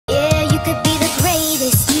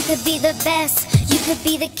the best. You could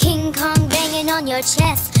be the King Kong banging on your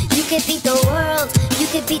chest. You could beat the world, you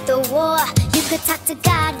could beat the war. You could talk to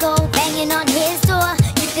God, go banging on his door.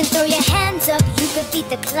 You can throw your hands up, you could beat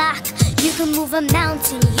the clock. You can move a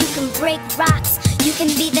mountain, you can break rocks. You can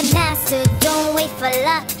be the master, don't wait for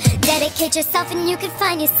luck. Dedicate yourself and you can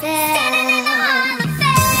find yourself standing in the Hall of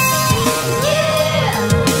Fame. Yeah.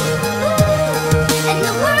 And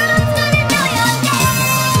the world's gonna know your name.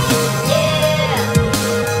 Yeah.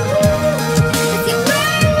 'Cause you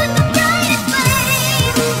burn with the brightest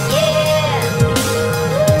flame. Yeah.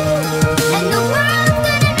 And the world's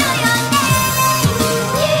gonna know your name.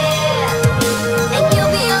 Yeah. And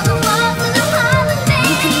you'll be on the walls of the Hall of Fame.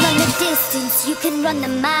 You can run the distance, you can run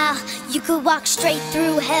the mile. You could walk straight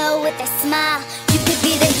through hell with a smile. You could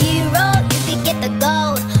be the hero, you could get the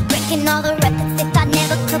gold. Breaking all the records that thought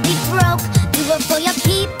never could be broke. Do it for your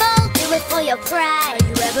people, do it for your pride.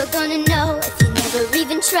 You ever gonna know if you never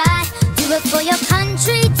even try? Do it for your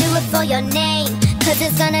country, do it for your name. 'Cause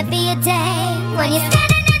there's gonna be a day when you're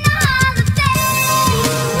standing in the Hall of Fame.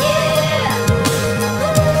 Yeah.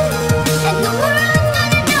 And the world's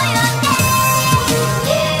gonna know your name.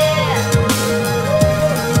 Yeah.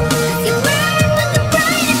 You burn with the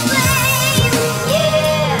brightest flame. Yeah.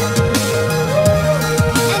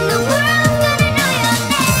 And the world's gonna know your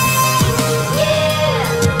name.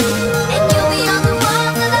 Yeah. And you'll be on the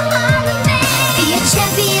walls of the Hall of Fame. Be a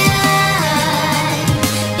champion.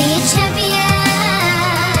 Be a champion.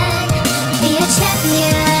 Be a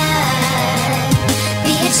champion.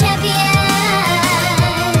 Be a champion.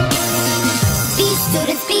 Be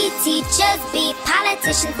students, be teachers, be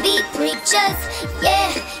politicians, be preachers. Yeah,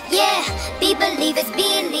 yeah. Be believers, be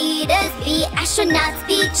leaders, be astronauts,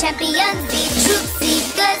 be champions, be truth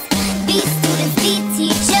seekers. Be students, be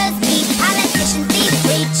teachers, be politicians, be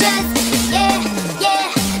preachers. Yeah, yeah.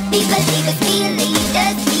 Be believers, be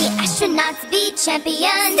leaders, be astronauts, be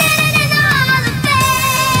champions. Standing in the Hall of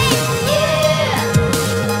Fame. Yeah.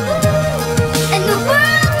 And the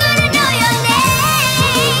world's gonna know your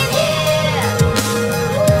name. Yeah.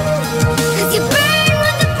 'Cause you burn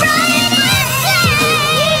with the brightest flame.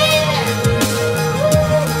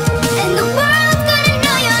 And the world's gonna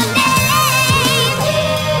know your name.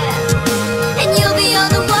 Yeah. And you'll be on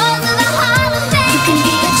the walls of the Hall of Fame. You can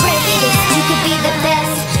be the greatest, you can be the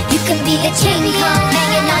best. You can be the King Kong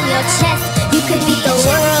banging on your chest. You can beat the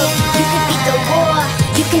world, you can beat the war.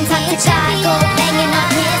 You can talk to God, go banging on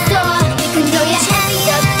his door. You can throw your hands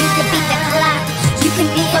up, you can beat the clock. You can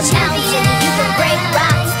be a mountain, you can break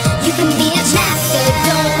rocks. You can be a master,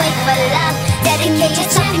 don't wait for luck. Dedicate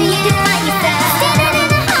yourself and you